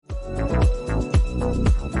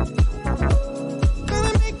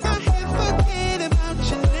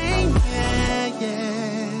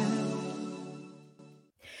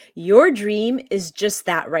your dream is just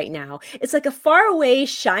that right now. It's like a faraway,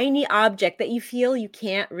 shiny object that you feel you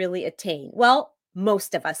can't really attain. Well,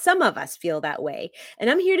 most of us, some of us feel that way. And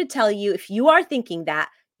I'm here to tell you, if you are thinking that,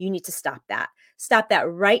 you need to stop that. Stop that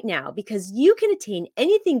right now, because you can attain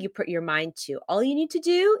anything you put your mind to. All you need to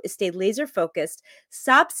do is stay laser focused,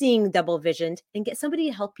 stop seeing double visioned, and get somebody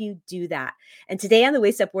to help you do that. And today on the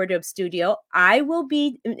Waist Up Wardrobe Studio, I will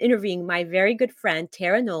be interviewing my very good friend,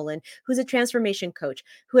 Tara Nolan, who's a transformation coach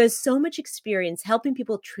who has so much experience helping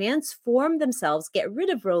people transform themselves, get rid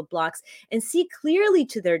of roadblocks, and see clearly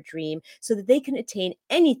to their dream so that they can attain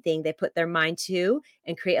anything they put their mind to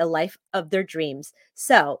and create a life of their dreams.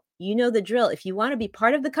 So, you know the drill. If you want to be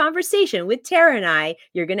part of the conversation with Tara and I,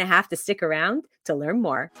 you're going to have to stick around to learn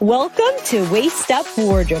more. Welcome to Waist Up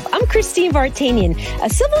Wardrobe. I'm Christine Vartanian, a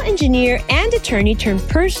civil engineer and attorney turned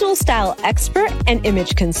personal style expert and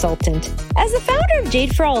image consultant. As the founder of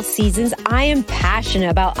Jade for All Seasons, I am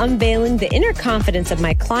passionate about unveiling the inner confidence of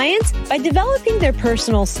my clients by developing their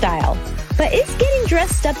personal style. But is getting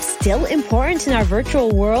dressed up still important in our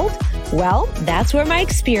virtual world? Well, that's where my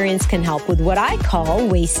experience can help with what I call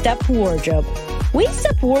Waist Up Wardrobe. Waist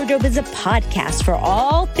Up Wardrobe is a podcast for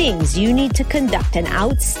all things you need to conduct an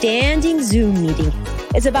outstanding Zoom meeting.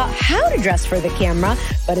 It's about how to dress for the camera,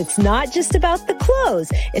 but it's not just about the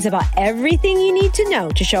clothes. It's about everything you need to know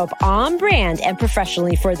to show up on brand and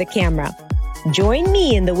professionally for the camera. Join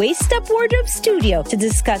me in the Waist Up Wardrobe Studio to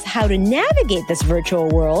discuss how to navigate this virtual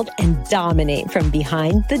world and dominate from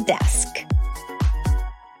behind the desk.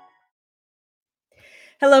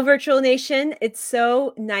 Hello, Virtual Nation. It's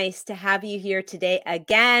so nice to have you here today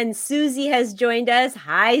again. Susie has joined us.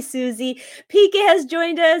 Hi, Susie. Pika has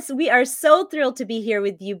joined us. We are so thrilled to be here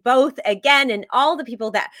with you both again, and all the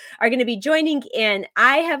people that are going to be joining in.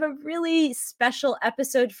 I have a really special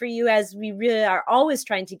episode for you, as we really are always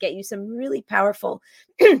trying to get you some really powerful,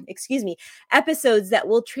 episodes that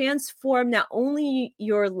will transform not only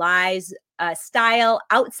your lives, style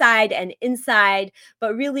outside and inside,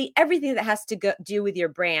 but really everything that has to do with your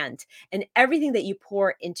brand and everything that you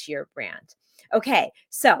pour into your brand. Okay,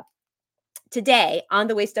 so today on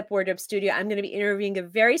the Waist Up Wardrobe Studio, I'm going to be interviewing a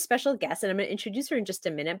very special guest, and I'm going to introduce her in just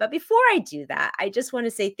a minute. But before I do that, I just want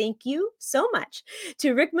to say thank you so much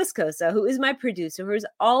to Rick Moscoso, who is my producer, who is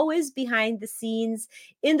always behind the scenes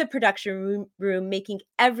in the production room, making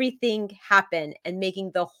everything happen and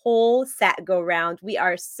making the whole set go round. We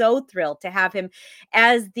are so thrilled to have him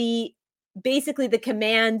as basically the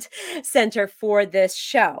command center for this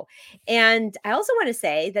show. And I also want to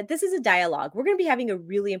say that this is a dialogue. We're going to be having a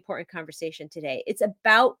really important conversation today. It's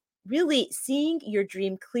about really seeing your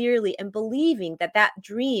dream clearly and believing that that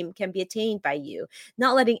dream can be attained by you,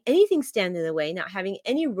 not letting anything stand in the way, not having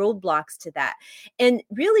any roadblocks to that, and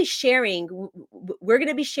really sharing. We're going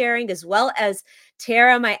to be sharing, as well as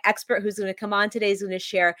Tara, my expert who's going to come on today, is going to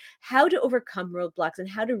share how to overcome roadblocks and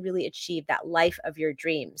how to really achieve that life of your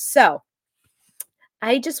dreams. So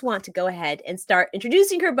I just want to go ahead and start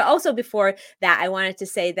introducing her. But also before that, I wanted to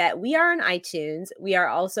say that we are on iTunes. We are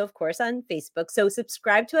also, of course, on Facebook. So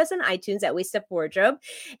subscribe to us on iTunes at Waist Up Wardrobe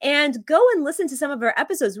and go and listen to some of our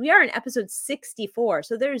episodes. We are in episode 64.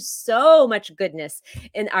 So there's so much goodness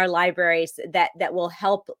in our libraries that will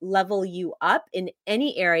help level you up in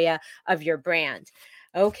any area of your brand.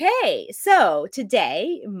 Okay, so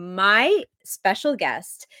today, my special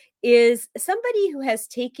guest is somebody who has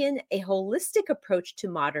taken a holistic approach to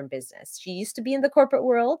modern business. She used to be in the corporate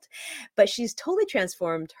world, but she's totally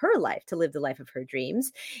transformed her life to live the life of her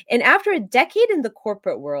dreams. And after a decade in the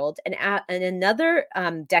corporate world and another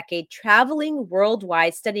decade traveling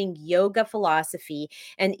worldwide, studying yoga philosophy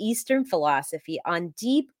and Eastern philosophy on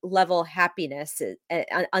deep level happiness,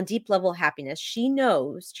 she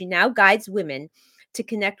now guides women to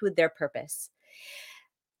connect with their purpose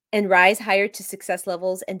and rise higher to success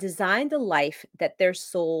levels and design the life that their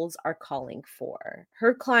souls are calling for.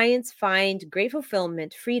 Her clients find great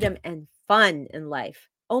fulfillment, freedom, and fun in life.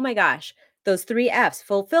 Oh my gosh, those 3 F's: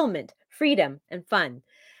 fulfillment, freedom, and fun.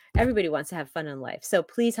 Everybody wants to have fun in life. So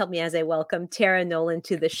please help me as I welcome Tara Nolan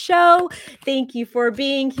to the show. Thank you for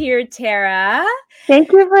being here, Tara.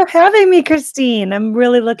 Thank you for having me, Christine. I'm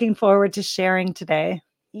really looking forward to sharing today.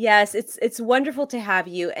 Yes, it's wonderful to have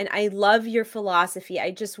you. And I love your philosophy.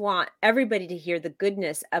 I just want everybody to hear the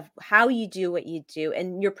goodness of how you do what you do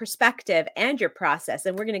and your perspective and your process.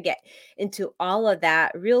 And we're going to get into all of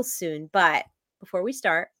that real soon. But before we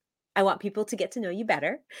start, I want people to get to know you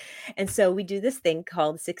better. And so we do this thing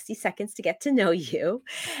called 60 seconds to get to know you.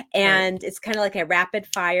 And It's kind of like a rapid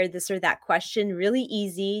fire, this or that question, really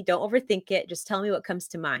easy. Don't overthink it. Just tell me what comes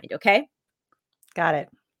to mind. Okay. Got it.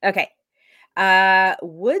 Okay.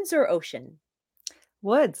 Woods or ocean?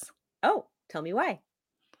 Woods. Oh, tell me why.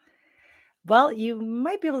 Well, you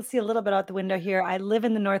might be able to see a little bit out the window here. I live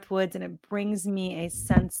in the North Woods, and it brings me a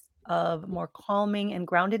sense of more calming and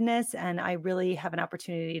groundedness. And I really have an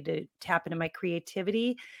opportunity to tap into my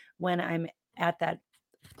creativity when I'm at that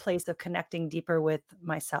place of connecting deeper with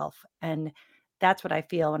myself. And that's what I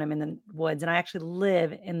feel when I'm in the woods. And I actually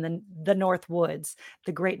live in the North Woods,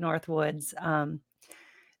 the Great North Woods.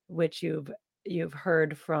 Which you've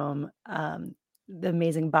heard from, the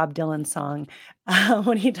amazing Bob Dylan song,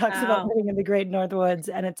 when he talks about Wow. living in the Great North Woods,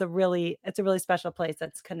 and it's a really special place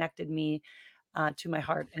that's connected me, to my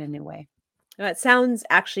heart in a new way. It sounds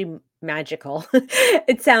actually magical.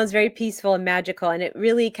 It sounds very peaceful and magical, and it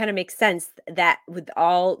really kind of makes sense that with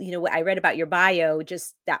all, what I read about your bio,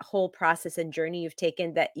 just that whole process and journey you've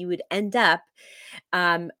taken, that you would end up,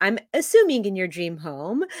 I'm assuming in your dream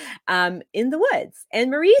home, in the woods.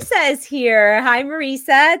 And Marisa is here. Hi,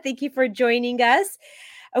 Marisa. Thank you for joining us.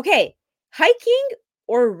 Okay, hiking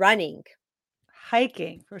or running?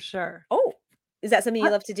 Hiking, for sure. Oh, is that something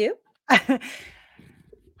you love to do?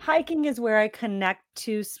 Hiking is where I connect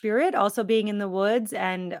to spirit, also being in the woods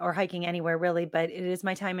and or hiking anywhere really, but it is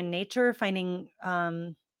my time in nature, finding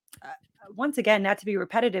once again, not to be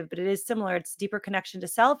repetitive, but it is similar. It's deeper connection to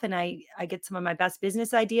self, and I get some of my best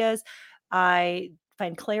business ideas. I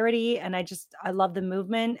find clarity, and I love the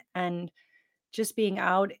movement and just being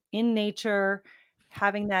out in nature,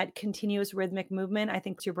 having that continuous rhythmic movement. I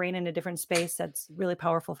think puts your brain in a different space that's really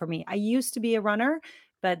powerful for me. I used to be a runner,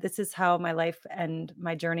 but this is how my life and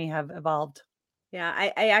my journey have evolved. Yeah,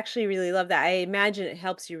 I actually really love that. I imagine it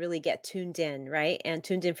helps you really get tuned in, right? And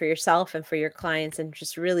tuned in for yourself and for your clients, and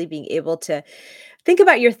just really being able to think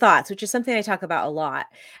about your thoughts, which is something I talk about a lot,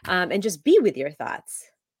 and just be with your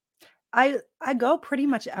thoughts. I go pretty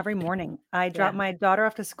much every morning. I drop Yeah. my daughter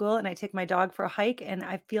off to school and I take my dog for a hike, and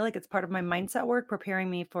I feel like it's part of my mindset work preparing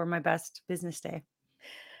me for my best business day.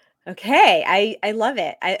 Okay. I love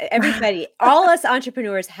it. Everybody, all us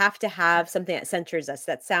entrepreneurs have to have something that centers us.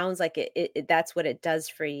 That sounds like that's what it does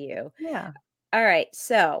for you. Yeah. All right.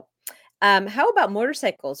 So, how about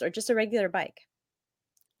motorcycles or just a regular bike?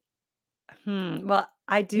 Well,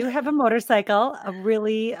 I do have a motorcycle, a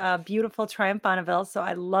really, beautiful Triumph Bonneville, so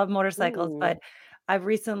I love motorcycles, Ooh. but I've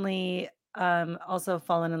recently, also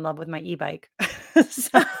fallen in love with my e-bike.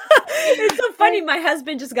 So It's so I funny, my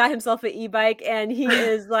husband just got himself an e-bike, and he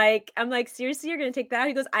is like, I'm like, "Seriously, you're gonna take that out?"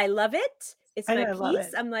 He goes, "I love it. It's I my know, I love piece."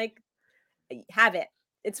 it. I'm like, Have it.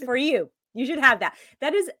 It's for you. You should have that."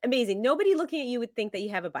 That is amazing. Nobody looking at you would think that you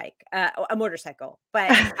have a bike, a motorcycle, but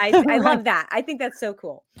I Right. love that. I think that's so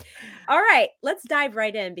cool. All right, let's dive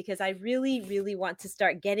right in because I really, really want to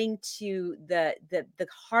start getting to the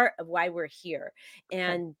heart of why we're here Okay.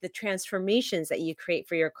 and the transformations that you create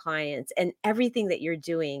for your clients and everything that you're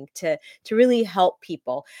doing to really help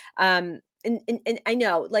people. And I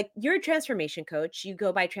know, like, you're a transformation coach. You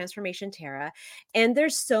go by Transformation Tara, and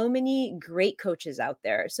there's so many great coaches out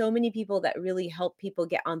there. So many people that really help people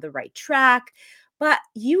get on the right track. But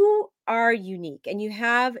you are unique, and you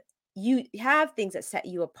have things that set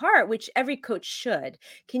you apart, which every coach should.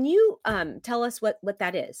 Can you tell us what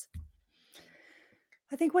that is?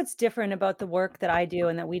 I think what's different about the work that I do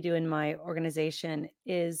and that we do in my organization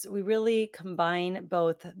is we really combine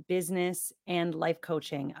both business and life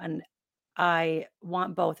coaching. And I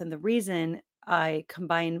want both. And the reason I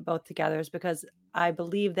combine both together is because I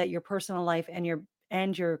believe that your personal life and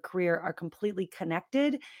your career are completely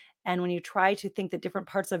connected. And when you try to think that different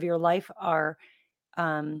parts of your life are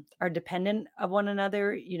dependent of one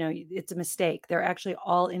another, it's a mistake. They're actually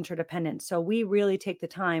all interdependent. So we really take the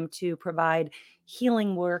time to provide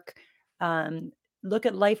healing work, um, look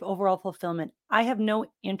at life overall fulfillment. I have no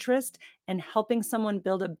interest in helping someone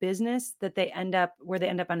build a business that they end up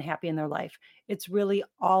unhappy in their life. It's really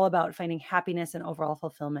all about finding happiness and overall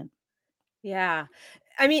fulfillment. Yeah.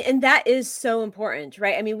 I mean, and that is so important,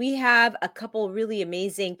 right? I mean, we have a couple really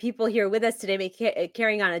amazing people here with us today,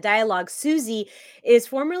 carrying on a dialogue. Susie is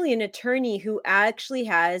formerly an attorney who actually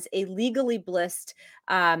has a legally blissed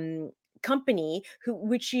um, company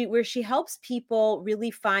where she helps people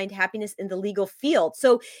really find happiness in the legal field.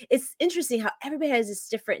 So it's interesting how everybody has this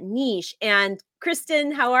different niche. And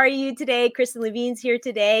Kristen, how are you today? Kristen Levine's here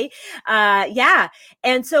today. Yeah,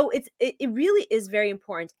 and so it really is very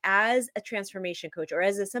important as a transformation coach or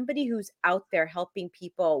somebody who's out there helping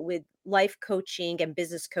people with life coaching and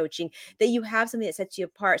business coaching, that you have something that sets you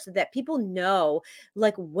apart so that people know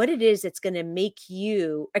like what it is that's going to make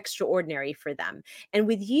you extraordinary for them. And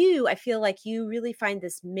with you, I feel like you really find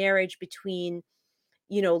this marriage between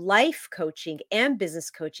life coaching and business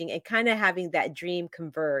coaching and kind of having that dream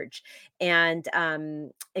converge and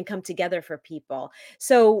come together for people.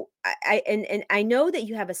 So and I know that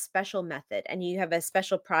you have a special method and you have a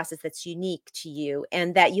special process that's unique to you,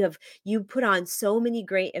 and that you put on so many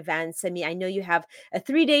great events. I mean, I know you have a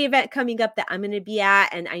 3-day event coming up that I'm going to be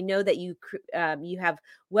at, and I know that you have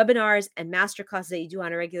webinars and masterclasses that you do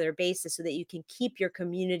on a regular basis so that you can keep your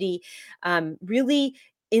community really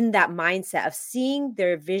in that mindset of seeing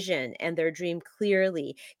their vision and their dream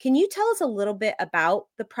clearly. Can you tell us a little bit about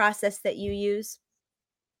the process that you use?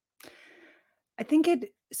 I think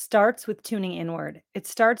it starts with tuning inward. It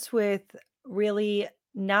starts with really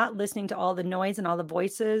not listening to all the noise and all the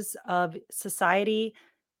voices of society,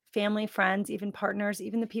 family, friends, even partners,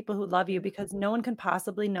 even the people who love you, Yeah. because no one can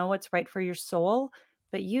possibly know what's right for your soul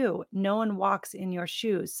but you. No one walks in your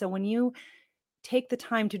shoes. So when you take the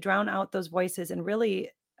time to drown out those voices and really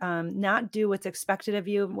not do what's expected of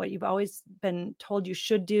you, what you've always been told you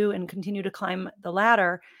should do, and continue to climb the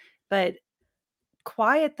ladder, but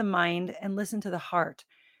quiet the mind and listen to the heart,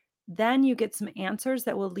 then you get some answers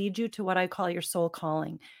that will lead you to what I call your soul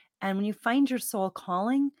calling. And when you find your soul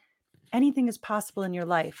calling, anything is possible in your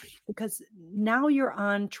life, because now you're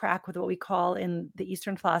on track with what we call in the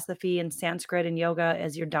Eastern philosophy and Sanskrit and yoga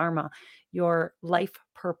as your dharma, your life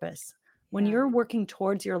purpose. When Yeah. you're working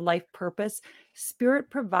towards your life purpose, spirit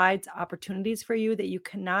provides opportunities for you that you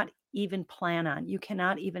cannot even plan on, you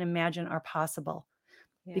cannot even imagine are possible,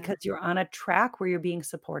 Yeah. because you're on a track where you're being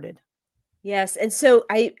supported. Yes. And so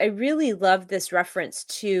I really love this reference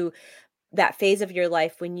to that phase of your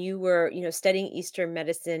life when you were, studying Eastern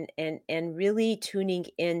medicine and really tuning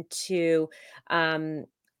into um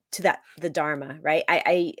to that the Dharma, right?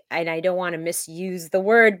 I don't want to misuse the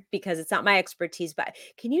word because it's not my expertise, but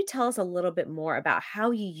can you tell us a little bit more about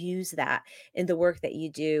how you use that in the work that you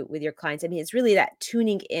do with your clients? I mean, it's really that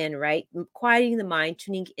tuning in, right? Quieting the mind,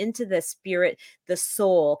 tuning into the spirit, the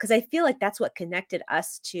soul, because I feel like that's what connected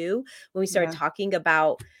us too when we started Yeah. talking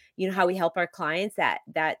about how we help our clients,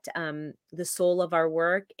 the soul of our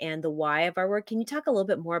work and the why of our work. Can you talk a little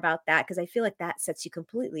bit more about that? Because I feel like that sets you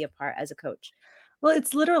completely apart as a coach. Well,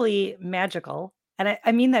 it's literally magical, and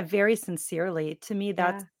I mean that very sincerely. To me,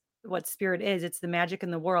 that's Yeah. what spirit is. It's the magic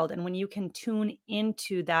in the world, and when you can tune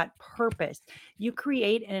into that purpose, you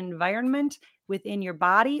create an environment within your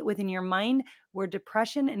body, within your mind, where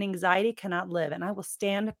depression and anxiety cannot live, and I will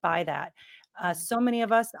stand by that. Yeah. So many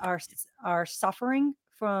of us are suffering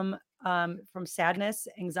from sadness,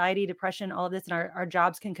 anxiety, depression, all of this, and our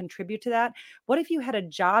jobs can contribute to that. What if you had a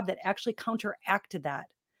job that actually counteracted that?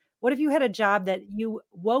 What if you had a job that you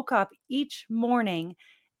woke up each morning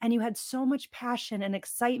and you had so much passion and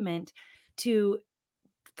excitement to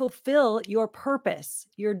fulfill your purpose,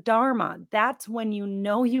 your dharma? That's when you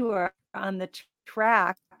know you are on the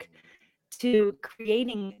track to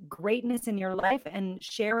creating greatness in your life and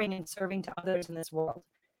sharing and serving to others in this world.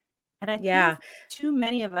 And I think Yeah. too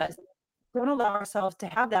many of us don't allow ourselves to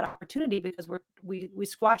have that opportunity because we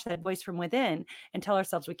squash that voice from within and tell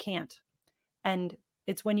ourselves we can't. And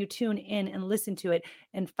it's when you tune in and listen to it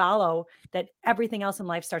and follow that everything else in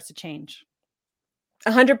life starts to change.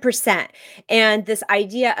 100%. And this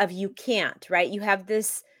idea of you can't, right? You have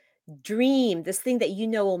this dream, this thing that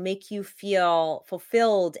will make you feel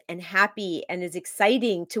fulfilled and happy and is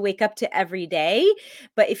exciting to wake up to every day.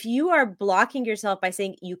 But if you are blocking yourself by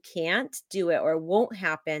saying you can't do it or it won't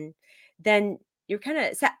happen, then you're kind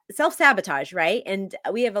of self sabotage, right? And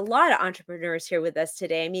we have a lot of entrepreneurs here with us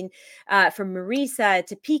today. I mean, from Marisa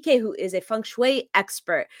to PK, who is a feng shui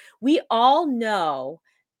expert, we all know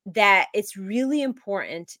that it's really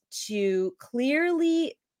important to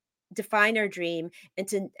clearly define our dream and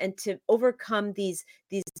to overcome these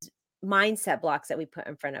mindset blocks that we put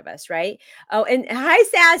in front of us, right? Oh, and hi,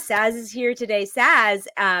 Saz. Saz is here today. Saz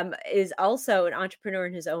is also an entrepreneur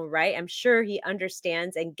in his own right. I'm sure he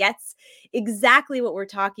understands and gets exactly what we're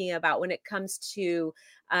talking about when it comes to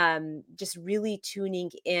just really tuning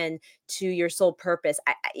in to your soul purpose.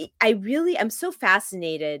 I really am so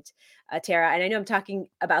fascinated, Tara, and I know I'm talking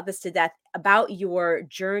about this to death, about your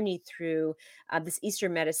journey through this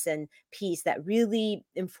Eastern medicine piece that really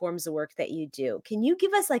informs the work that you do. Can you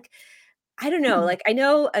give us like, I don't know, like I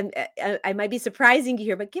know I might be surprising you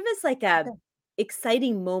here, but give us like a Okay.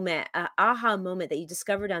 exciting moment, a aha moment that you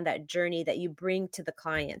discovered on that journey that you bring to the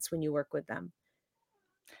clients when you work with them.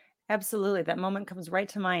 Absolutely. That moment comes right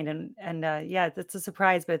to mind. And yeah, it's a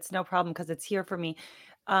surprise, but it's no problem because it's here for me.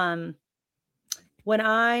 Um, when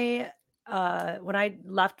I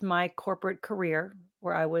left my corporate career,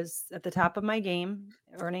 where I was at the top of my game,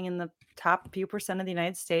 earning in the top few percent of the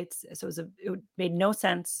United States. So it made no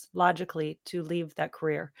sense logically to leave that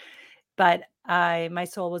career. But my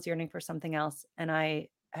soul was yearning for something else. And I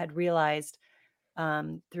had realized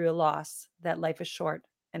through a loss that life is short.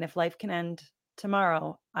 And if life can end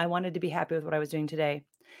tomorrow, I wanted to be happy with what I was doing today.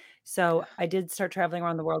 So I did start traveling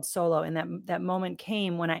around the world solo, and that moment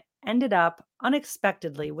came when I ended up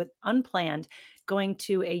unexpectedly, with unplanned, going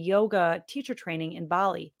to a yoga teacher training in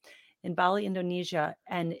Bali, Indonesia,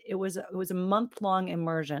 and it was a month-long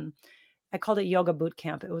immersion. I called it yoga boot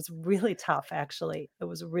camp. It was really tough, actually. It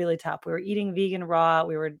was really tough. We were eating vegan raw.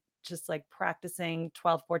 We were just like practicing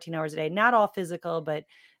 12, 14 hours a day, not all physical, but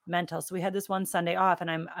mental. So we had this one Sunday off,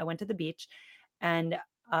 and I went to the beach and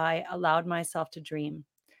I allowed myself to dream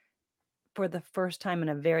for the first time in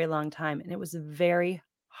a very long time, and it was very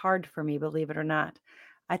hard for me, believe it or not.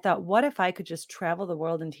 I thought, "What if I could just travel the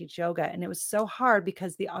world and teach yoga?" And it was so hard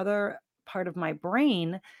because the other part of my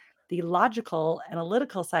brain, the logical,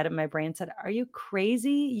 analytical side of my brain said, "Are you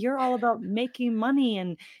crazy? You're all about making money,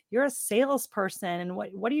 and you're a salesperson, and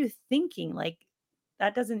what are you thinking? Like,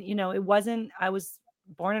 that doesn't" it wasn't I was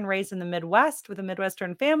born and raised in the Midwest with a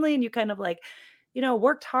Midwestern family, and you kind of like,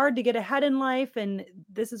 worked hard to get ahead in life, and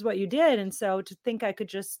this is what you did. And so to think I could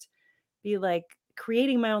just be like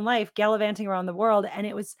creating my own life, gallivanting around the world. And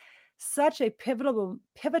it was such a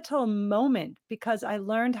pivotal moment because I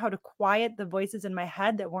learned how to quiet the voices in my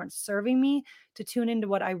head that weren't serving me to tune into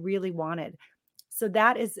what I really wanted. So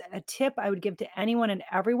that is a tip I would give to anyone and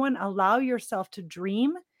everyone. Allow yourself to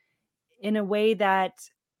dream in a way that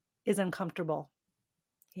is uncomfortable.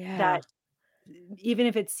 That Yeah. even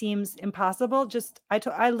if it seems impossible, just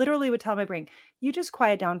I literally would tell my brain, "You just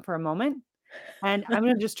quiet down for a moment, and I'm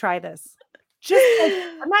gonna just try this." Just like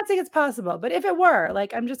I'm not saying it's possible, but if it were,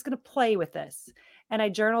 like, I'm just gonna play with this. And I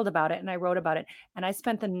journaled about it, and I wrote about it, and I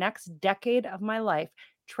spent the next decade of my life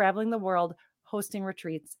traveling the world, hosting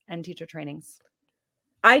retreats and teacher trainings.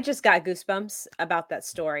 I just got goosebumps about that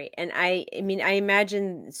story, and I mean, I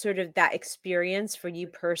imagine sort of that experience for you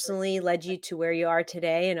personally led you to where you are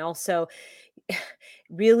today, and also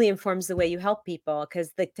really informs the way you help people.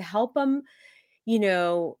 Because like, to help them, you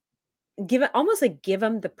know, give it almost like give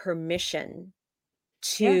them the permission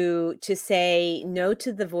Yeah. to say no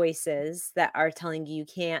to the voices that are telling you you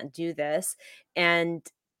can't do this, and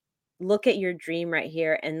look at your dream right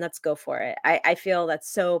here and let's go for it. I feel that's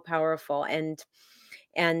so powerful, and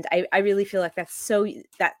I really feel like that's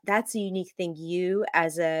that's a unique thing you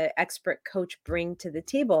as a expert coach bring to the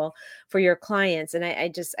table for your clients, and I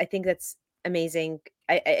think that's amazing.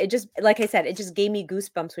 It just, like I said, it just gave me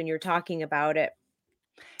goosebumps when you were talking about it.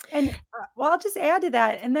 And, well, I'll just add to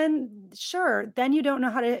that, and then sure, then you don't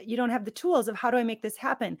have the tools of how do I make this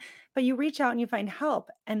happen? But you reach out and you find help.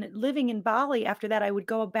 And living in Bali after that, I would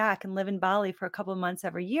go back and live in Bali for a couple of months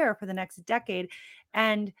every year for the next decade.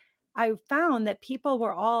 And I found that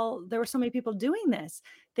there were so many people doing this.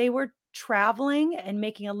 They were traveling and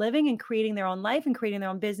making a living and creating their own life and creating their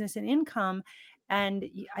own business and income. And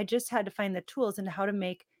I just had to find the tools into how to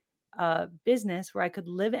make a business where I could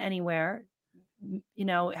live anywhere,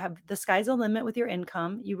 have the sky's the limit with your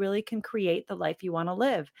income. You really can create the life you want to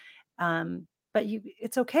live. But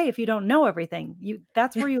it's okay if you don't know everything.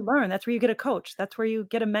 That's where you learn. That's where you get a coach. That's where you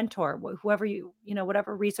get a mentor. Whoever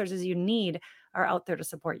whatever resources you need are out there to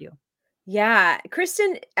support you. Yeah,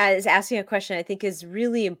 Kristen is asking a question I think is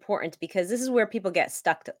really important because this is where people get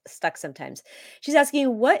stuck sometimes. She's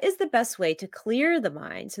asking, what is the best way to clear the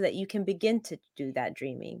mind so that you can begin to do that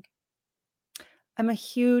dreaming? I'm a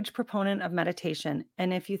huge proponent of meditation.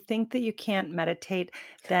 And if you think that you can't meditate,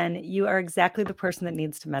 then you are exactly the person that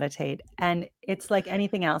needs to meditate. And it's like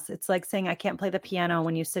anything else. It's like saying, I can't play the piano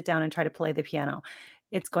when you sit down and try to play the piano.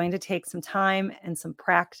 It's going to take some time and some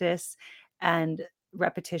practice and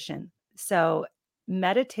repetition. So,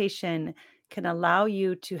 meditation can allow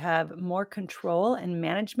you to have more control and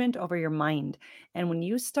management over your mind. And when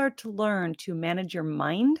you start to learn to manage your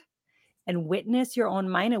mind, and witness your own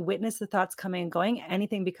mind and witness the thoughts coming and going,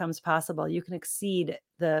 anything becomes possible. You can exceed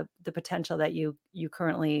the potential that you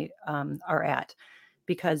currently are at,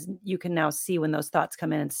 because you can now see when those thoughts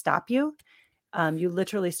come in and stop you. You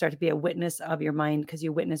literally start to be a witness of your mind because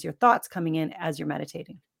you witness your thoughts coming in as you're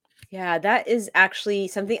meditating. Yeah, that is actually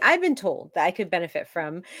something I've been told that I could benefit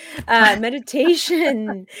from,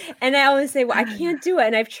 meditation, and I always say, "Well, I can't do it,"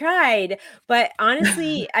 and I've tried, but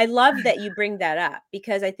honestly, I love that you bring that up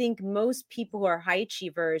because I think most people who are high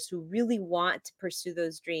achievers who really want to pursue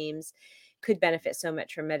those dreams could benefit so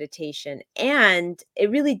much from meditation, and it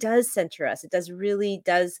really does center us. It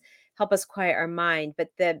does help us quiet our mind, but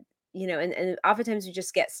and oftentimes you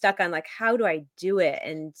just get stuck on like, how do I do it?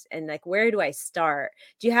 And like, where do I start?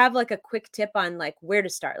 Do you have like a quick tip on like where to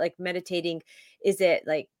start? Like meditating, is it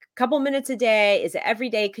like a couple minutes a day? Is it every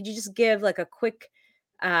day? Could you just give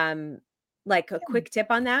um like a quick tip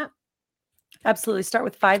on that? Absolutely. Start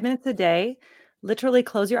with 5 minutes a day. Literally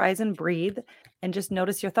close your eyes and breathe and just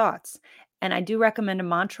notice your thoughts. And I do recommend a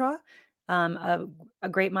mantra. A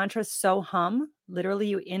great mantra is so hum. Literally,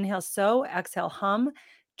 you inhale so, exhale hum.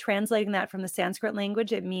 Translating that from the Sanskrit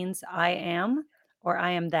language, it means I am or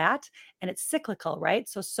I am that. And it's cyclical, right?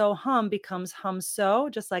 So hum becomes hum so,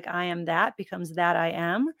 just like I am that becomes that I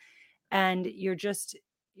am, and you're just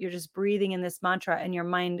breathing in this mantra, and your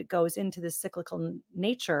mind goes into this cyclical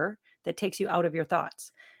nature that takes you out of your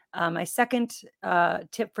thoughts. My second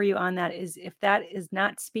tip for you on that is, if that is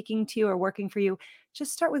not speaking to you or working for you,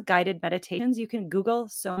 just start with guided meditations. You can Google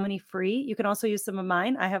so many free. You can also use some of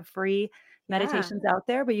mine. I have free Yeah. meditations out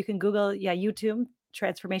there, but you can Google, yeah, YouTube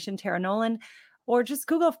transformation Tara Nolan, or just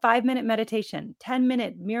Google 5 minute meditation,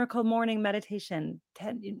 10-minute miracle morning meditation,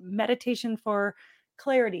 10 meditation for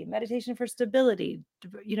clarity, meditation for stability,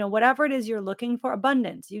 whatever it is you're looking for,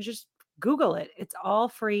 abundance. You just Google it. It's all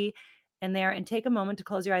free in there, and take a moment to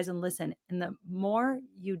close your eyes and listen. And the more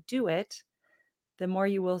you do it, the more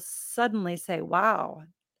you will suddenly say, wow,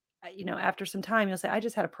 after some time, you'll say, I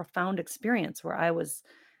just had a profound experience where I was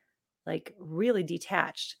like really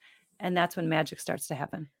detached. And that's when magic starts to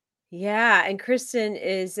happen. Yeah, and Kristen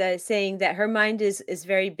is saying that her mind is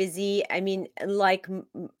very busy. I mean, like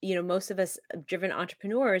most of us driven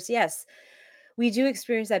entrepreneurs, yes, we do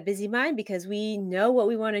experience that busy mind because we know what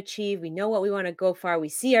we want to achieve, we know what we want to go for, we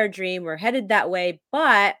see our dream, we're headed that way,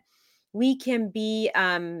 but we could be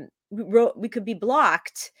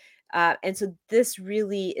blocked. And so this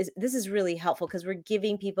is really helpful because we're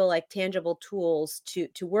giving people like tangible tools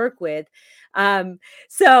to work with. Um,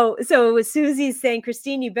 so Susie's saying,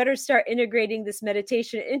 Christine, you better start integrating this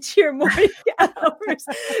meditation into your morning hours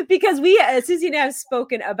because Susie and I have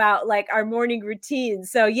spoken about like our morning routine.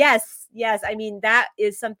 So yes, yes, I mean that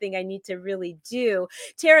is something I need to really do.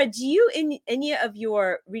 Tara, do you in any of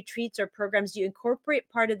your retreats or programs do you incorporate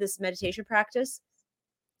part of this meditation practice?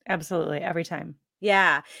 Absolutely. Every time.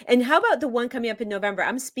 Yeah. And how about the one coming up in November?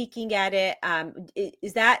 I'm speaking at it.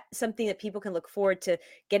 Is that something that people can look forward to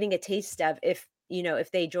getting a taste of if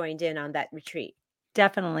they joined in on that retreat?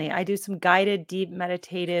 Definitely. I do some guided, deep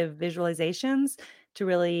meditative visualizations to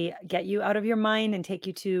really get you out of your mind and take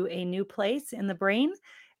you to a new place in the brain,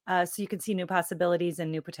 so you can see new possibilities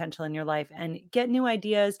and new potential in your life and get new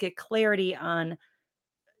ideas, get clarity on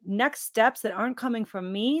next steps that aren't coming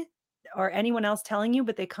from me or anyone else telling you,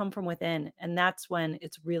 but they come from within. And that's when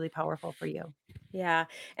it's really powerful for you. Yeah.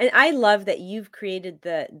 And I love that you've created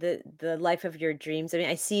the life of your dreams. I mean,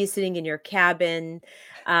 I see you sitting in your cabin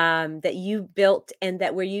that you built and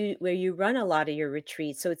that where you run a lot of your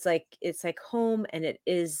retreats. So it's like home and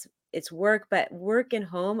it's work, but work and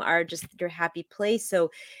home are just your happy place.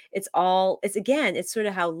 So it's sort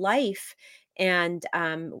of how life and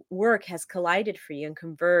work has collided for you and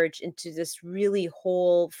converged into this really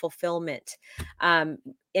whole fulfillment. Um,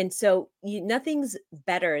 and so nothing's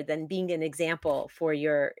better than being an example for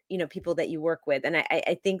your people that you work with, and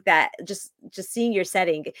I think that just seeing your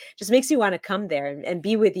setting just makes you want to come there and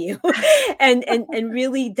be with you and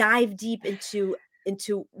really dive deep into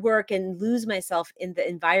work and lose myself in the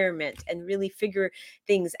environment and really figure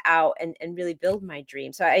things out and really build my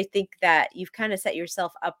dream. So I think that you've kind of set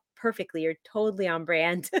yourself up perfectly. You're totally on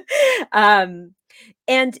brand. um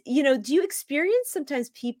and, do you experience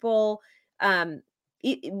sometimes people,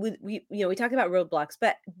 we talk about roadblocks,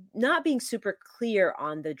 but not being super clear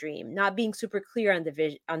on the dream, not being super clear on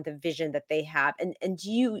the vision that they have, and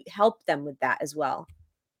do you help them with that as well?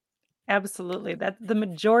 Absolutely. That the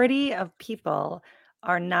majority of people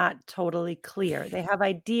are not totally clear. They have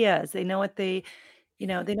ideas. They know what they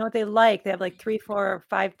like. They have like 3, 4, or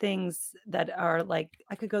 5 things that are like,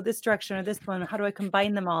 I could go this direction or this one. How do I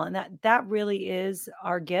combine them all? And that really is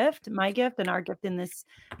our gift, my gift, and our gift in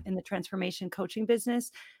the transformation coaching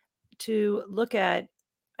business, to look at,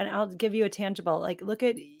 and I'll give you a tangible, like, look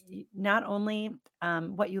at not only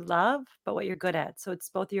what you love, but what you're good at. So it's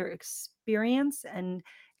both your experience and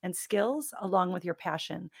skills along with your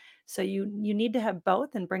passion. So you need to have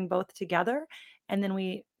both and bring both together. And then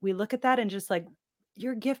we look at that and just like,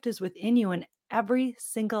 your gift is within you, and every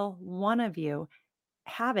single one of you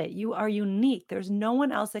have it. You are unique. There's no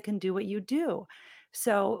one else that can do what you do.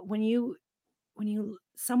 So when you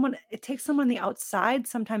someone it takes someone on the outside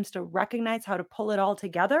sometimes to recognize how to pull it all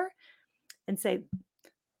together and say,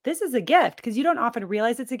 this is a gift, because you don't often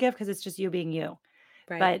realize it's a gift because it's just you being you.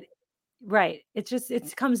 Right. But right.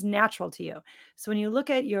 It comes natural to you. So when you look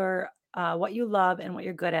at your what you love and what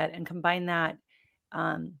you're good at and combine that,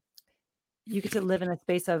 um, you get to live in a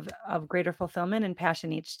space of greater fulfillment and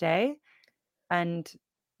passion each day and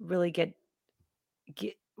really get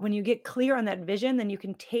when you get clear on that vision, then you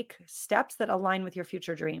can take steps that align with your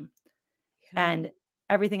future dream. Yeah. And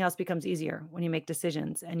everything else becomes easier when you make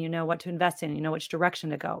decisions and you know what to invest in, you know which direction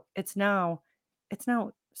to go. It's now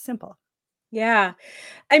simple. Yeah.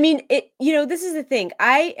 I mean, this is the thing.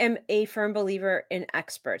 I am a firm believer in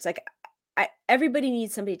experts. Like, everybody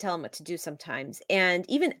needs somebody to tell them what to do sometimes. And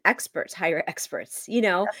even experts hire experts,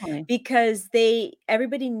 Definitely. because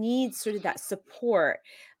everybody needs sort of that support.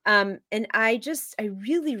 And I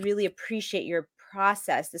really, really appreciate your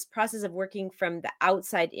process, this process of working from the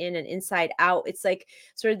outside in and inside out. It's like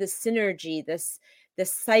sort of the synergy, this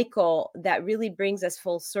cycle that really brings us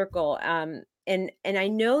full circle. And I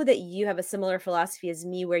know that you have a similar philosophy as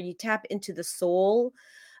me where you tap into the soul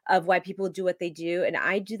of why people do what they do, and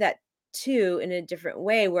I do that too in a different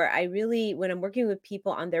way where I really when I'm working with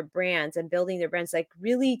people on their brands and building their brands, like,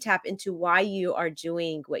 really tap into why you are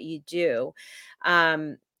doing what you do.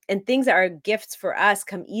 Um, and things that are gifts for us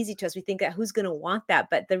come easy to us. We think that who's going to want that,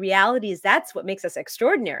 but the reality is that's what makes us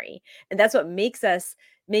extraordinary, and that's what makes us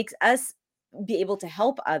be able to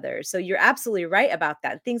help others. So you're absolutely right about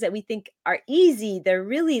that. Things that we think are easy, they're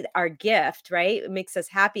really our gift, right? It makes us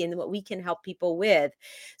happy and what we can help people with.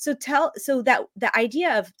 So that the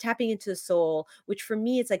idea of tapping into the soul, which for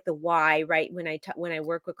me it's like the why, right? When I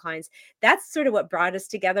work with clients, that's sort of what brought us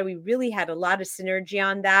together. We really had a lot of synergy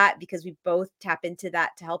on that because we both tap into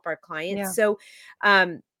that to help our clients. Yeah. So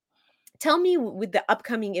um tell me with the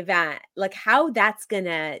upcoming event, like how that's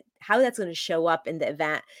gonna show up in the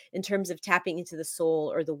event in terms of tapping into the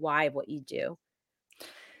soul or the why of what you do.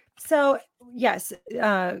 So, yes,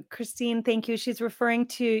 Christine, thank you. She's referring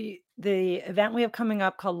to the event we have coming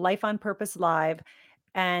up called Life on Purpose Live,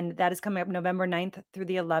 and that is coming up November 9th through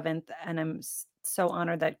the 11th. And I'm so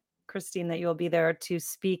honored that, Christine, that you'll be there to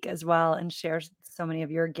speak as well and share so many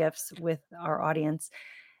of your gifts with our audience.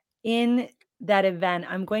 In that event,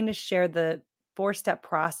 I'm going to share the four-step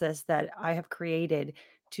process that I have created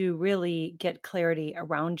to really get clarity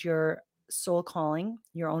around your soul calling,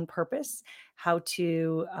 your own purpose, how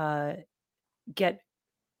to get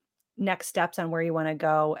next steps on where you want to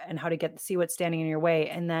go and how to see what's standing in your way.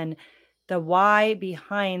 And then the why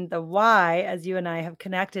behind the why, as you and I have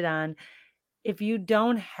connected on, if you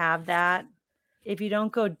don't have that, if you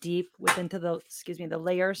don't go deep within to the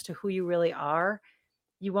layers to who you really are,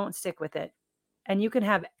 you won't stick with it. And you can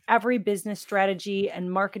have every business strategy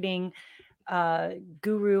and marketing uh,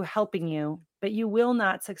 guru helping you, but you will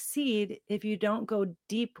not succeed if you don't go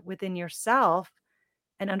deep within yourself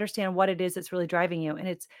and understand what it is that's really driving you. And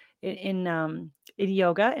it's in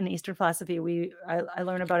yoga and Eastern philosophy, I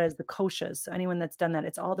learn about it as the koshas. So anyone that's done that,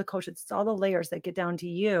 it's all the koshas, it's all the layers that get down to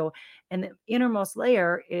you. And the innermost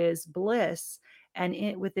layer is bliss. And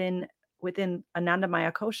within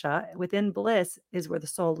Anandamaya kosha, within bliss is where the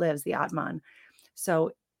soul lives, the Atman.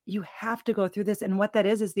 So you have to go through this. And what that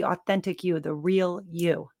is the authentic you, the real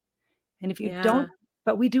you. And if you don't, Yeah.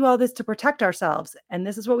 but we do all this to protect ourselves, and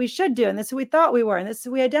this is what we should do, and this is who we thought we were, and this is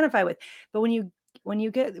who we identify with. But when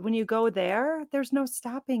you go there, there's no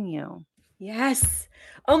stopping you. Yes.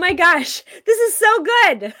 Oh my gosh, this is so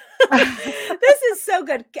good. This is so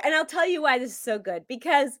good, and I'll tell you why this is so good,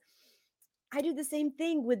 because I do the same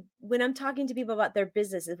thing with when I'm talking to people about their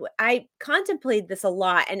businesses. I contemplate this a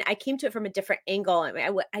lot, and I came to it from a different angle. I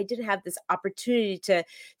mean, I didn't have this opportunity to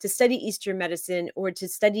study Eastern medicine or to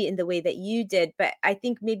study in the way that you did. But I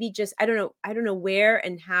think maybe just I don't know where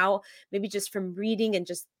and how. Maybe just from reading and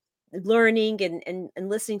just learning and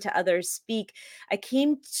listening to others speak, I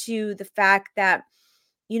came to the fact that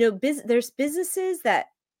there's businesses that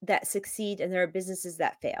succeed and there are businesses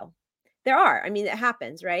that fail. There are. I mean, it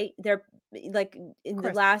happens, right? Like Of in the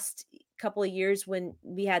course. last couple of years when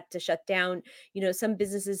we had to shut down, some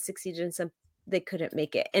businesses succeeded and some they couldn't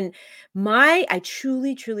make it. And I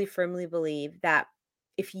truly, truly firmly believe that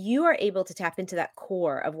if you are able to tap into that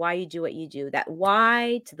core of why you do what you do, that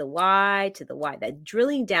why to the why to the why, that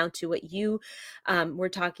drilling down to what you were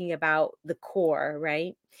talking about, the core,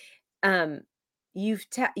 right? um you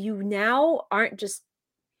now aren't just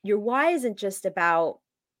your why isn't just about,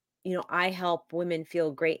 I help women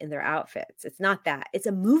feel great in their outfits. It's not that. It's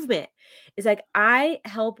a movement. It's like I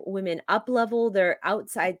help women up level their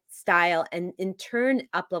outside style and in turn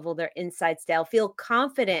up level their inside style, feel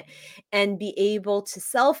confident and be able to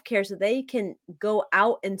self-care so they can go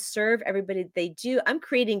out and serve everybody that they do. I'm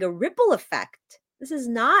creating a ripple effect. This is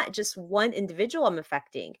not just one individual I'm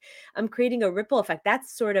affecting. I'm creating a ripple effect.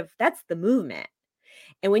 That's the movement.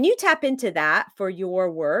 And when you tap into that for your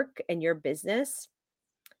work and your business,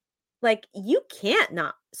 like, you can't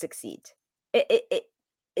not succeed.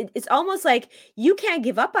 It's almost like you can't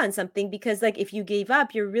give up on something because, like, if you gave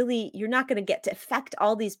up, you're not gonna get to affect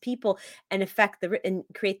all these people and affect the ri and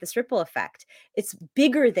create this ripple effect. It's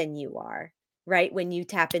bigger than you are, right, when you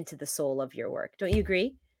tap into the soul of your work. Don't you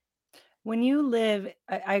agree? When you live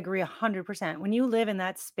I agree 100%. When you live in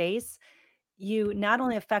that space, you not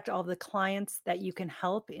only affect all the clients that you can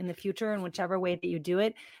help in the future in whichever way that you do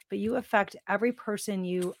it, but you affect every person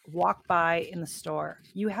you walk by in the store.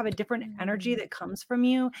 You have a different energy Mm. that comes from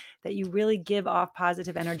you that you really give off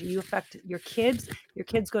positive energy. You affect your kids. Your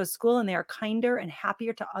kids go to school and they are kinder and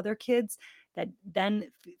happier to other kids that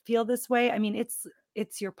then feel this way. I mean,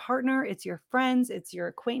 it's your partner, it's your friends, it's your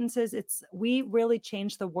acquaintances. It's we really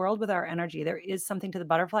change the world with our energy. There is something to the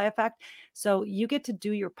butterfly effect. So you get to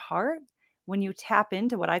do your part when you tap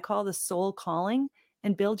into what I call the soul calling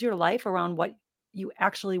and build your life around what you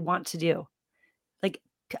actually want to do. Like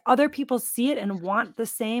other people see it and want the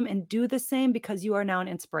same and do the same because you are now an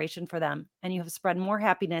inspiration for them and you have spread more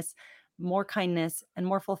happiness, more kindness, and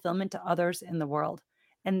more fulfillment to others in the world.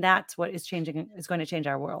 And that's what is going to change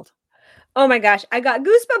our world. Oh my gosh, I got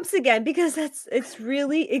goosebumps again because it's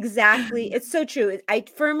really exactly it's so true. I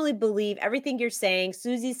firmly believe everything you're saying,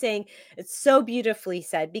 Susie's saying, it's so beautifully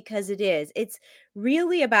said because it is. It's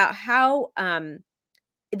really about how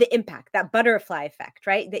the impact, that butterfly effect,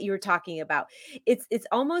 right? That you were talking about. It's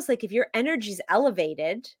almost like if your energy's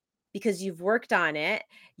elevated because you've worked on it,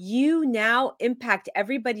 you now impact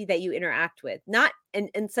everybody that you interact with. Not and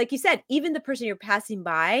it's like you said, even the person you're passing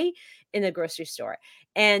by in the grocery store.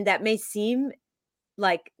 And that may seem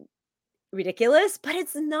like ridiculous, but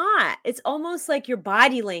it's not. It's almost like your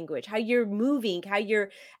body language, how you're moving, how you're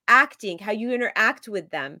acting, how you interact with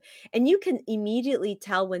them. And you can immediately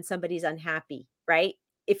tell when somebody's unhappy, right?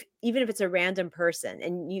 If even if it's a random person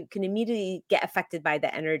and you can immediately get affected by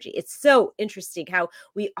the energy. It's so interesting how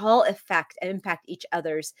we all affect and impact each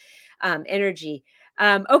other's energy.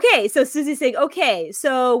 Okay, so Susie's saying, okay,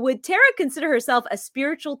 so would Tara consider herself a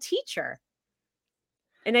spiritual teacher?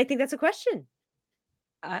 And I think that's a question,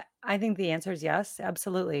 I think the answer is yes, of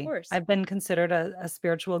absolutely. course. I've been considered a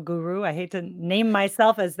spiritual guru. I hate to name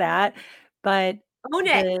myself as that, but Own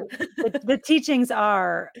it. the teachings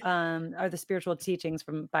are the spiritual teachings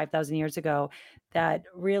from 5,000 years ago that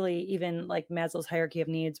really even like Maslow's hierarchy of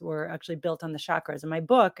needs were actually built on the chakras. And my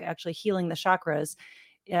book, actually Healing the Chakras,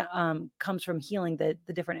 comes from healing the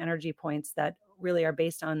different energy points that really are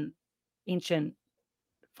based on ancient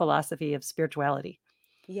philosophy of spirituality.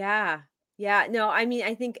 Yeah. Yeah. No, I mean,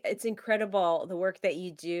 I think it's incredible the work that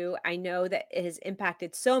you do. I know that it has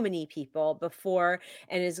impacted so many people before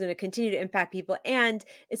and is going to continue to impact people. And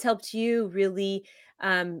it's helped you really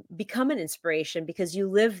become an inspiration because you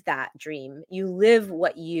live that dream. You live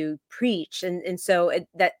what you preach. And so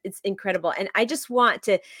that it's incredible. And I just want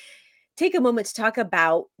to take a moment to talk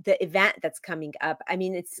about the event that's coming up. I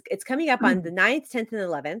mean, it's coming up on the 9th, 10th, and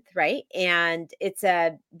 11th, right? And it's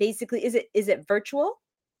a basically is it virtual?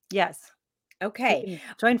 Yes. You Okay.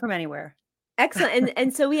 can join from anywhere. Excellent.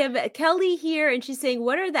 And so we have Kelly here and she's saying,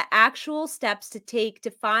 "What are the actual steps to take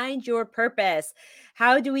to find your purpose?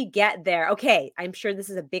 How do we get there?" Okay, I'm sure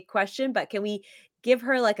this is a big question, but can we give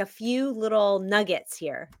her like a few little nuggets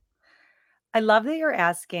here? I love that you're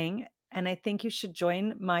asking, and I think you should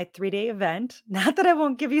join my 3-day event. Not that I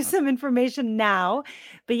won't give you some information now,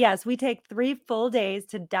 but yes, we take 3 full days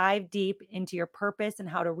to dive deep into your purpose and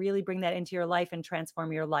how to really bring that into your life and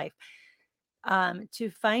transform your life.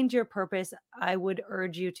 To find your purpose, I would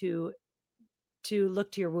urge you to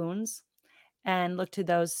look to your wounds and look to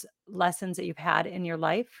those lessons that you've had in your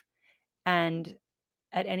life and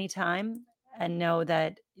at any time and know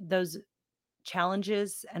that those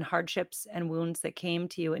challenges and hardships and wounds that came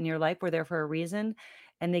to you in your life were there for a reason,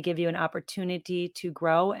 and they give you an opportunity to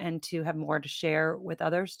grow and to have more to share with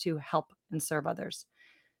others to help and serve others.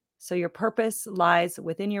 So your purpose lies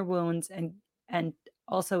within your wounds and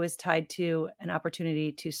also is tied to an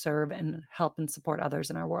opportunity to serve and help and support others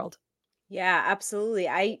in our world. Yeah, absolutely.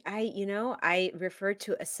 I refer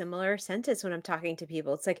to a similar sentence when I'm talking to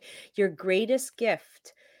people. It's like your greatest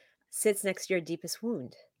gift sits next to your deepest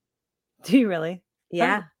wound. Do you really? Oh,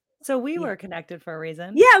 Yeah. so we Yeah. were connected for a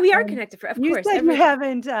reason. Yeah, we are And connected for of you course. said Every you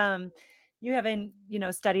haven't,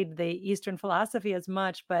 studied the Eastern philosophy as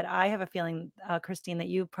much, but I have a feeling, Christine, that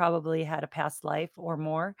you probably had a past life or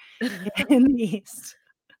more in the East,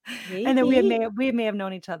 and that maybe. we may have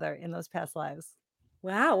known each other in those past lives.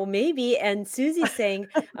 Wow, well, maybe. And Susie's saying,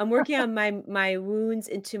 "I'm working on my wounds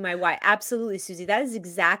into my why." Absolutely, Susie. That is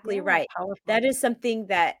exactly Yeah, right. powerful. That is something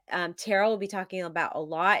that Tara will be talking about a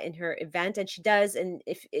lot in her event, and she does. And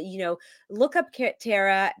if look up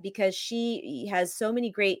Tara because she has so many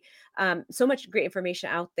great, so much great information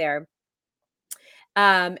out there.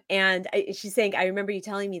 And she's saying, "I remember you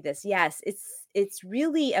telling me this." Yes, it's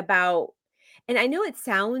really about, and I know it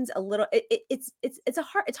sounds a little, it's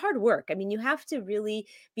hard work. I mean, you have to really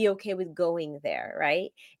be okay with going there,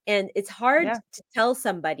 right? And it's hard Yeah. to tell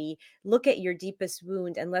somebody, "Look at your deepest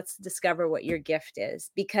wound and let's discover what your gift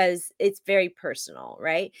is," because it's very personal,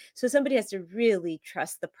 right? So somebody has to really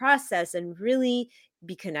trust the process and really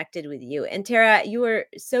be connected with you. And Tara, you are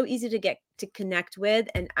so easy to get to connect with,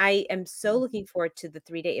 and I am so looking forward to the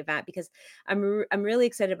 3-day event because I'm really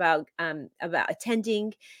excited about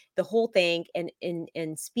attending the whole thing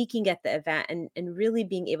and speaking at the event and really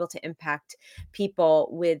being able to impact people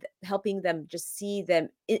with helping them just see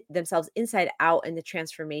themselves inside out and the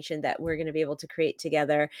transformation that we're going to be able to create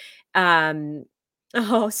together. Um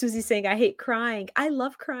Oh, Susie's saying, "I hate crying." I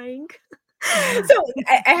love crying. So,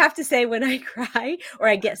 I have to say when I cry or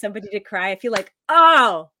I get somebody to cry, I feel like,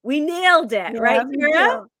 "Oh, we nailed it." Yeah, Right, me Tara?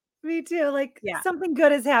 too. Me too, like, Yeah, something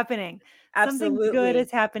good is happening. Something good absolutely. is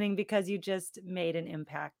happening because you just made an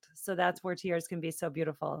impact. So that's where tears can be so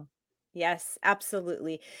beautiful. Yes,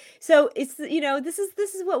 absolutely. So it's this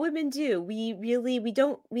is what women do. We really we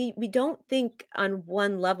don't think on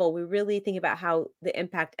one level. We really think about how the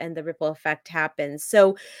impact and the ripple effect happens.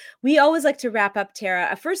 So we always like to wrap up,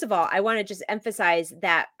 Tara. First of all, I want to just emphasize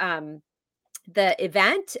that the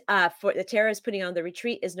event for the Tara is putting on the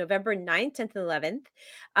retreat is November 9th, 10th, and 11th.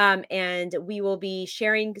 And we will be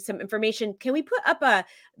sharing some information. Can we put up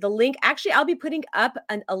the link? Actually, I'll be putting up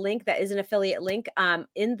a link that is an affiliate link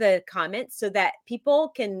in the comments so that people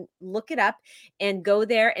can look it up and go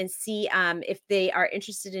there and see if they are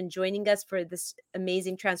interested in joining us for this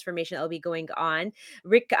amazing transformation that will be going on.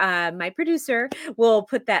 Rick, my producer, will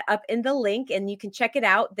put that up in the link and you can check it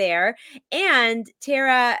out there. And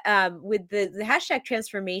Tara, with the hashtag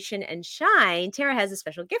transformation and shine, Tara has a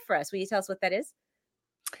special gift for us. Will you tell us what that is?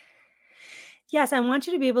 Yes, I want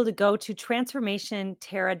you to be able to go to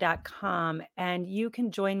transformationterra.com and you can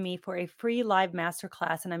join me for a free live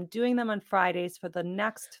masterclass. And I'm doing them on Fridays for the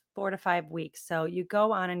next 4 to 5 weeks. So you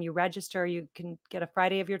go on and you register. You can get a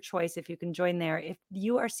Friday of your choice if you can join there. If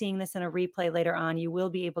you are seeing this in a replay later on, you will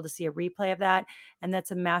be able to see a replay of that. And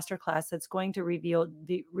that's a masterclass that's going to reveal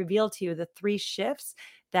to you the 3 shifts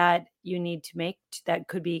that you need to make that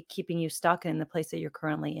could be keeping you stuck in the place that you're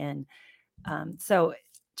currently in. So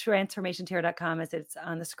transformationterra.com as it's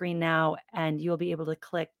on the screen now, and you'll be able to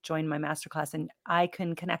click join my masterclass, and I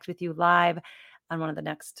can connect with you live on one of the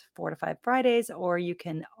next 4 to 5 Fridays, or you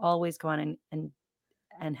can always go on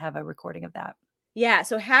and have a recording of that. Yeah,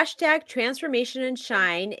 so hashtag transformation and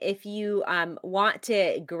shine if you want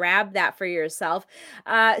to grab that for yourself.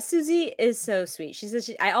 Susie is so sweet. She says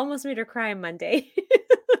I almost made her cry on Monday.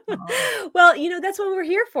 Oh, Well, that's what we're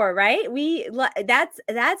here for, right?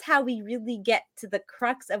 That's how we really get to the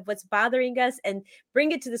crux of what's bothering us and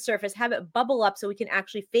bring it to the surface, have it bubble up so we can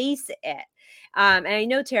actually face it. And I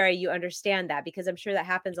know, Tara, you understand that because I'm sure that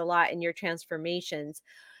happens a lot in your transformations.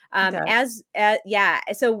 it does. Yeah,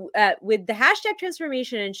 so with the hashtag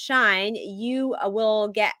transformation and shine, you will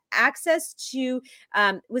get access to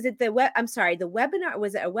was it the web I'm sorry, the webinar,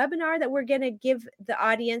 was it a webinar that we're going to give the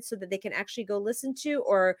audience so that they can actually go listen to,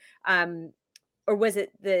 um or was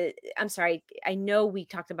it the I'm sorry, I know we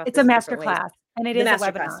talked about It's a this in master different ways. class, and it The is a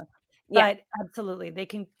master class. webinar, Yeah. but absolutely,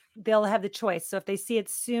 they'll have the choice. So if they see it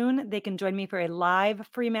soon, they can join me for a live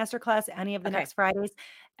free masterclass any of the Okay. next Fridays,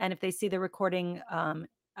 and if they see the recording,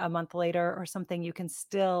 a month later or something, you can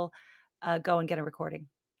still, go and get a recording.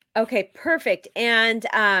 Okay, perfect. And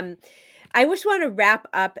I just want to wrap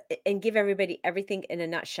up and give everybody everything in a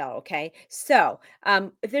nutshell. Okay. So,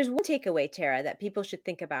 if there's one takeaway, Tara, that people should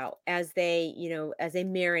think about as they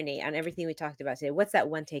marinate on everything we talked about today, what's that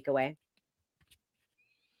one takeaway?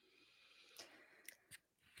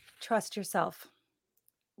 Trust yourself.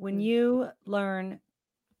 When Mm. you learn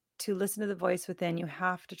to listen to the voice within, you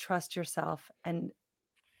have to trust yourself, and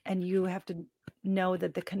you have to know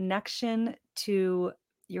that the connection to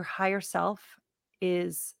your higher self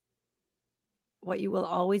is what you will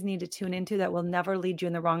always need to tune into that will never lead you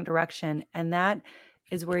in the wrong direction, and that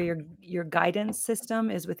is where your guidance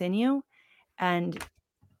system is within you, and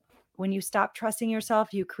when you stop trusting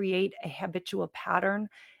yourself, you create a habitual pattern,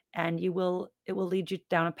 and it will lead you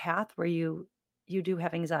down a path where you do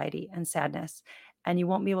have anxiety and sadness, and you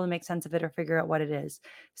won't be able to make sense of it or figure out what it is.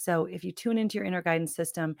 So if you tune into your inner guidance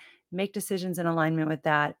system, make decisions in alignment with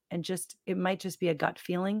that, and just it might just be a gut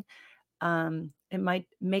feeling. It might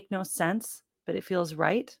make no sense, but it feels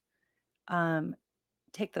right. Um,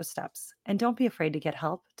 Take those steps and don't be afraid to get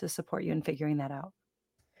help to support you in figuring that out.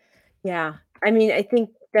 Yeah. I mean, I think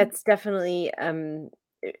that's definitely,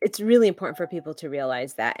 it's really important for people to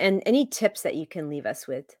realize that. And any tips that you can leave us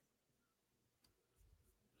with?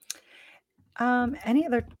 Any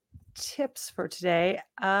other tips for today?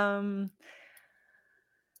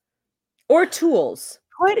 Or tools.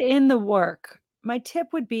 Put in the work. My tip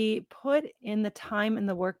would be put in the time and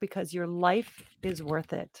the work because your life is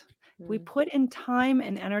worth it. If we Mm. put in time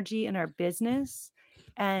and energy in our business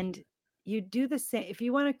and you do the same, if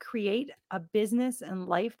you want to create a business and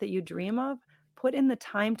life that you dream of, put in the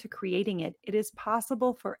time to creating it. It is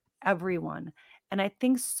possible for everyone. And I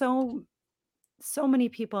think so many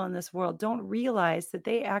people in this world don't realize that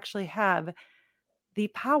they actually have the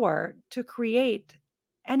power to create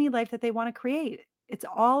any life that they want to create. It's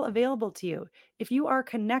all available to you. If you are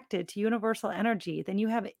connected to universal energy, then you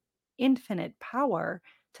have infinite power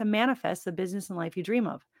to manifest the business and life you dream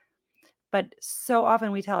of. But so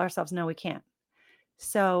often we tell ourselves, no, we can't.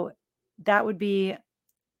 So that would be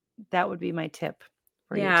my tip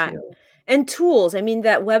for you Yeah. too. And tools. I mean,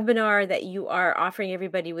 that webinar that you are offering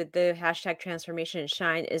everybody with the hashtag transformation and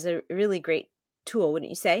shine is a really great tool, wouldn't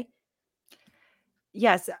you say?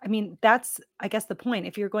 Yes, I mean, that's, I guess, the point.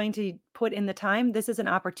 If you're going to put in the time, this is an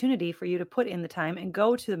opportunity for you to put in the time and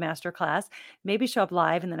go to the master class, maybe show up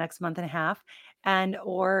live in the next month and a half, and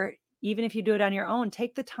or even if you do it on your own,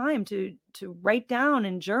 take the time to write down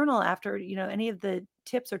and journal after, any of the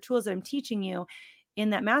tips or tools that I'm teaching you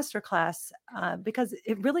in that master class, because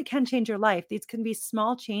it really can change your life. These can be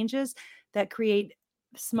small changes that create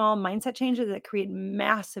small mindset changes that create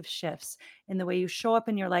massive shifts in the way you show up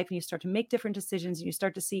in your life, and you start to make different decisions, and you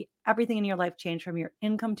start to see everything in your life change, from your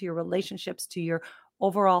income to your relationships to your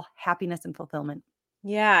overall happiness and fulfillment.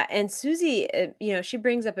 Yeah. And Susie, she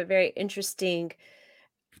brings up a very interesting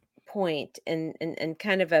point and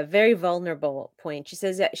kind of a very vulnerable point. She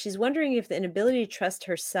says that she's wondering if the inability to trust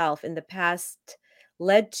herself in the past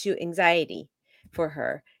led to anxiety for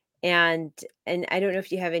her. And and I don't know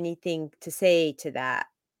if you have anything to say to that.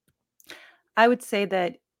 I would say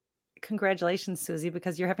that congratulations, Susie,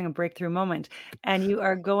 because you're having a breakthrough moment and you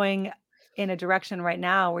are going in a direction right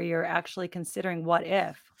now where you're actually considering what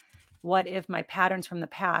if my patterns from the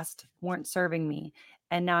past weren't serving me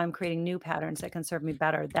and now I'm creating new patterns that can serve me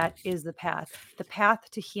better. That is the path. The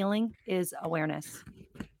path to healing is awareness.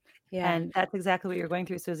 Yeah. And that's exactly what you're going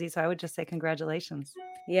through, Susie. So I would just say congratulations.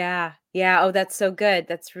 Yeah. Yeah. Oh, that's so good.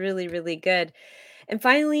 That's really, really good. And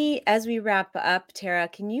finally, as we wrap up, Tara,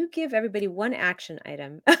 can you give everybody one action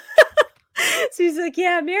item? Susie's like,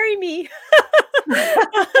 yeah, marry me.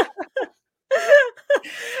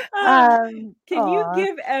 um, can you Aw.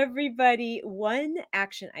 give everybody one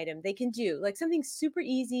action item they can do, like something super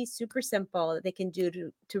easy, super simple that they can do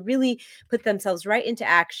to really put themselves right into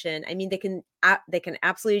action? I mean, they can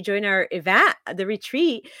absolutely join our event, the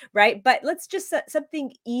retreat, right? But let's just set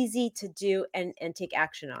something easy to do and take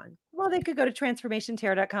action on. Well, they could go to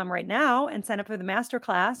transformationterror.com right now and sign up for the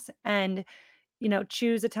masterclass and,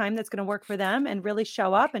 choose a time that's going to work for them and really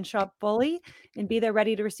show up fully and be there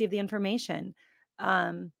ready to receive the information.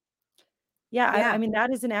 Um, yeah, I Yeah. mean,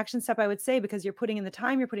 that is an action step, I would say, because you're putting in the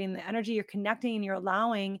time, you're putting in the energy, you're connecting, and you're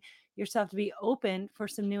allowing yourself to be open for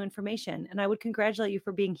some new information. And I would congratulate you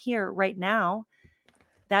for being here right now.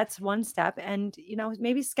 That's one step, and,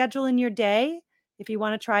 maybe schedule in your day. If you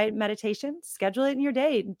wanna try meditation, schedule it in your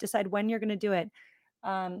day, decide when you're gonna do it.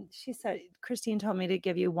 She said Christine told me to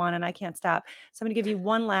give you one, and I can't stop. So I'm gonna give you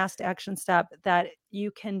one last action step that you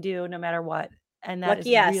can do no matter what, and that is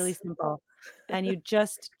Lucky really us. simple. And you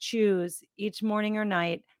just choose each morning or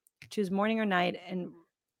night, and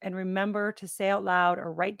remember to say out loud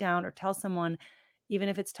or write down or tell someone, even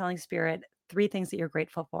if it's telling spirit, 3 things that you're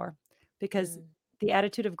grateful for, because Mm. the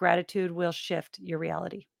attitude of gratitude will shift your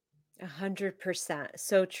reality. 100%.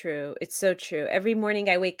 So true. It's so true. Every morning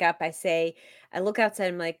I wake up, I look outside,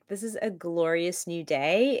 I'm like, this is a glorious new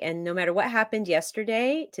day. And no matter what happened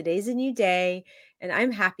yesterday, today's a new day. And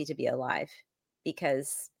I'm happy to be alive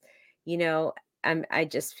because, you know, I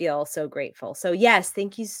just feel so grateful. So yes,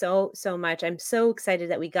 thank you so much. I'm so excited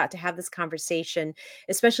that we got to have this conversation,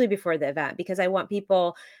 especially before the event, because I want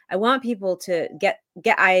people to get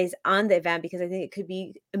eyes on the event because I think it could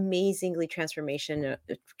be amazingly transformational.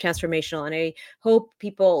 And I hope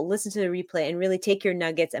people listen to the replay and really take your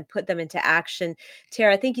nuggets and put them into action.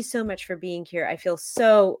 Tara, thank you so much for being here. I feel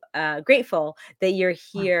so grateful that you're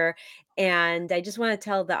here. And I just want to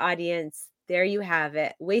tell the audience, there you have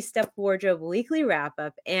it, Waist Up Wardrobe Weekly Wrap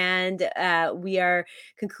Up. And we are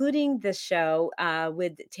concluding the show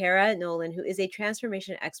with Tara Nolan, who is a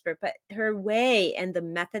transformation expert, but her way and the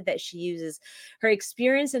method that she uses, her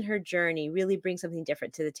experience and her journey really bring something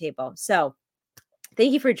different to the table. So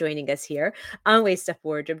thank you for joining us here on Waist Up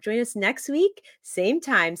Wardrobe. Join us next week, same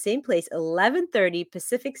time, same place, 11:30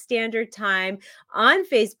 Pacific Standard Time on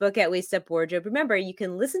Facebook at Waist Up Wardrobe. Remember, you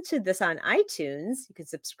can listen to this on iTunes. You can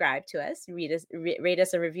subscribe to us, rate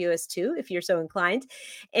us, and review us too, if you're so inclined.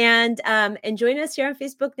 And join us here on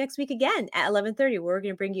Facebook next week again at 11:30. We're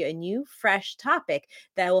going to bring you a new, fresh topic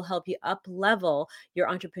that will help you up level your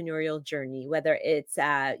entrepreneurial journey, whether it's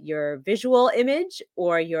your visual image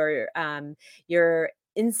or your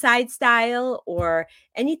inside style or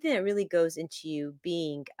anything that really goes into you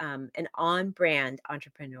being an on brand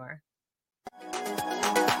entrepreneur.